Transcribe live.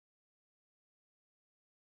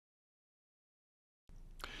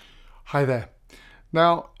Hi there.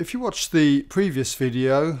 Now, if you watched the previous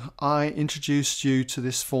video, I introduced you to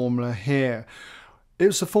this formula here.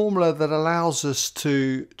 It's a formula that allows us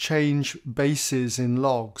to change bases in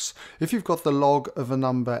logs. If you've got the log of a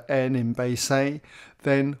number n in base A,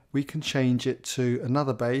 then we can change it to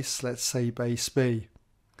another base, let's say base B.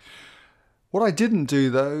 What I didn't do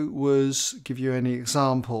though was give you any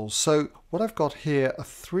examples. So what I've got here are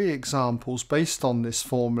 3 examples based on this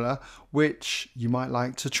formula which you might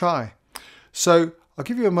like to try. So I'll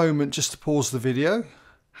give you a moment just to pause the video,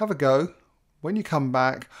 have a go. When you come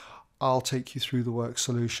back, I'll take you through the work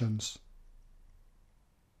solutions.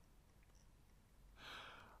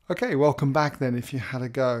 Okay, welcome back then if you had a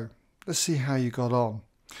go. Let's see how you got on.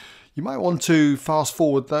 You might want to fast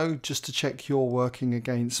forward though, just to check you're working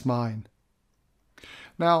against mine.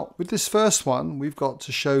 Now, with this first one, we've got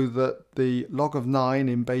to show that the log of 9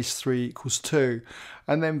 in base 3 equals 2,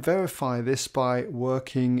 and then verify this by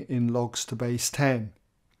working in logs to base 10.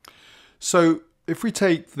 So, if we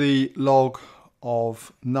take the log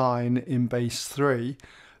of 9 in base 3,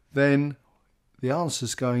 then the answer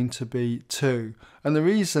is going to be 2. And the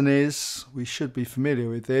reason is, we should be familiar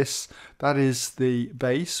with this, that is the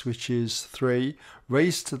base, which is 3,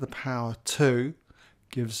 raised to the power 2,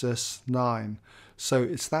 gives us 9. So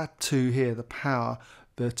it's that 2 here, the power,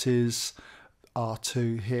 that is our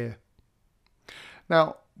 2 here.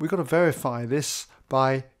 Now, we've got to verify this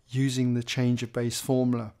by using the change of base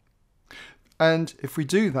formula. And if we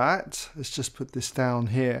do that, let's just put this down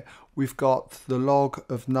here, we've got the log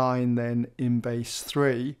of 9 then in base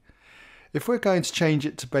 3. If we're going to change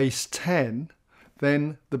it to base 10,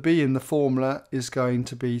 then the b in the formula is going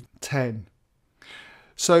to be 10.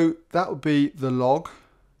 So that would be the log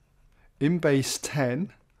in base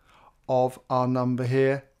 10 of our number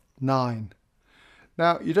here, 9.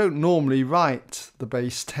 Now, you don't normally write the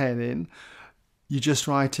base 10 in, you just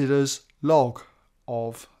write it as log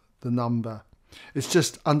of the number. It's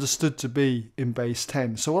just understood to be in base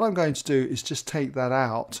 10. So what I'm going to do is just take that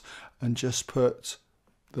out and just put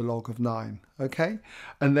the log of 9, okay?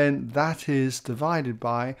 And then that is divided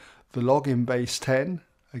by the log in base 10.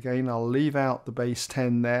 Again, I'll leave out the base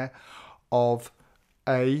 10 there, of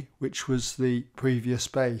A, which was the previous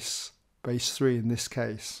base 3 in this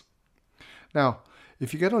case. Now,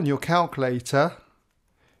 if you get on your calculator,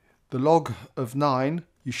 the log of 9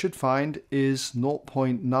 you should find is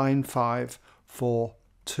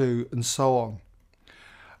 0.9542 and so on.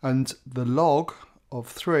 And the log of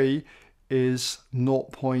 3 is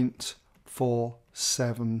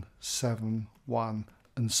 0.4771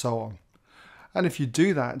 and so on. And if you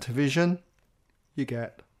do that division, you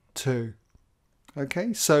get 2.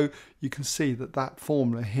 Okay, so you can see that that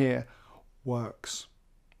formula here works.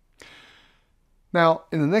 Now,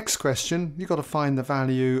 in the next question, you've got to find the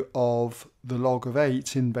value of the log of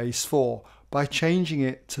 8 in base 4 by changing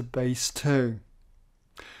it to base 2.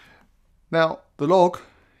 Now, the log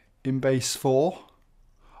in base 4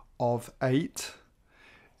 of 8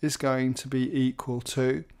 is going to be equal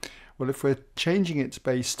to, well, if we're changing it to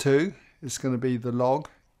base 2, it's going to be the log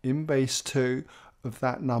in base 2 of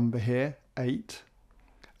that number here, 8,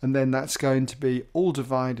 and then that's going to be all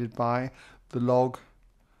divided by the log,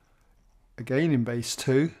 again in base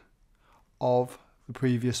 2, of the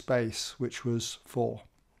previous base, which was 4.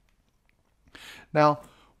 Now,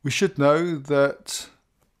 we should know that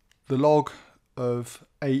the log of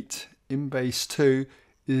 8 in base 2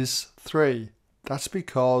 is 3. That's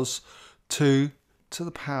because 2 to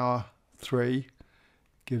the power 3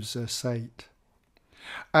 gives us 8.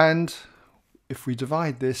 And if we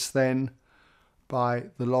divide this then by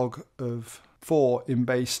the log of 4 in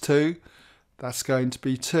base 2, that's going to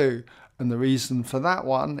be 2. And the reason for that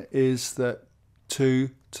one is that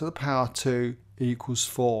 2 to the power 2 equals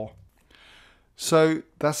 4. So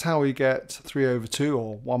that's how we get 3 over 2,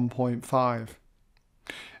 or 1.5.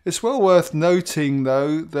 It's well worth noting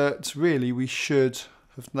though that really we should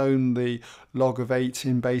have known the log of 8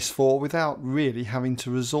 in base 4 without really having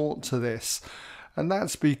to resort to this. And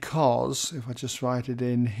that's because, if I just write it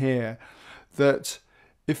in here, that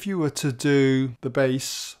if you were to do the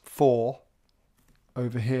base 4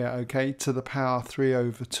 over here, okay, to the power 3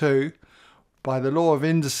 over 2, by the law of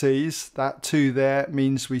indices, that 2 there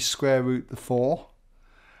means we square root the 4,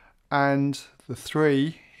 and the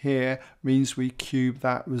 3 here means we cube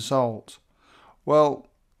that result. Well,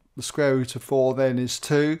 the square root of 4 then is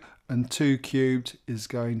 2, and 2 cubed is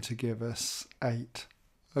going to give us 8.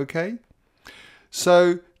 Okay?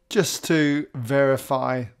 So, just to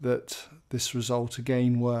verify that this result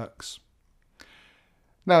again works.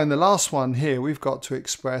 Now in the last one here, we've got to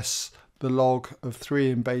express the log of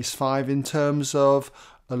 3 in base 5 in terms of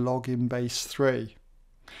a log in base 3.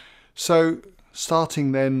 So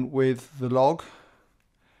starting then with the log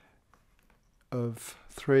of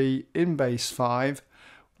 3 in base 5,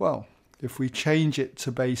 well, if we change it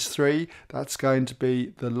to base 3, that's going to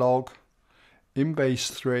be the log in base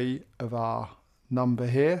 3 of our number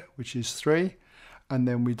here, which is 3, and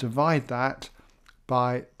then we divide that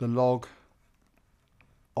by the log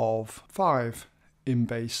of 5 in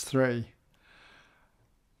base 3.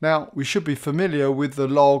 Now, we should be familiar with the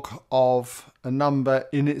log of a number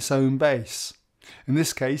in its own base. In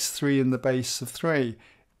this case, 3 in the base of 3,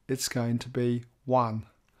 it's going to be 1.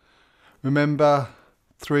 Remember,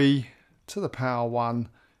 3 to the power 1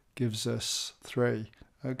 gives us 3.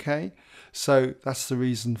 Okay, so that's the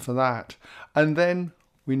reason for that. And then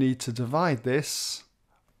we need to divide this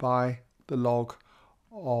by the log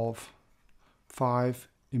of 5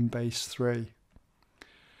 in base 3.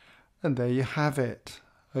 And there you have it.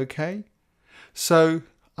 Okay, so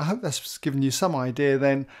I hope that's given you some idea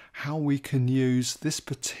then how we can use this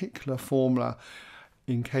particular formula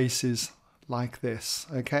in cases like this.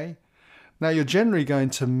 Okay, now you're generally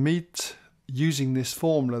going to meet using this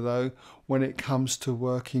formula though when it comes to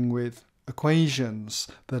working with equations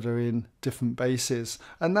that are in different bases,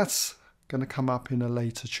 and that's going to come up in a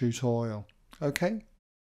later tutorial. Okay.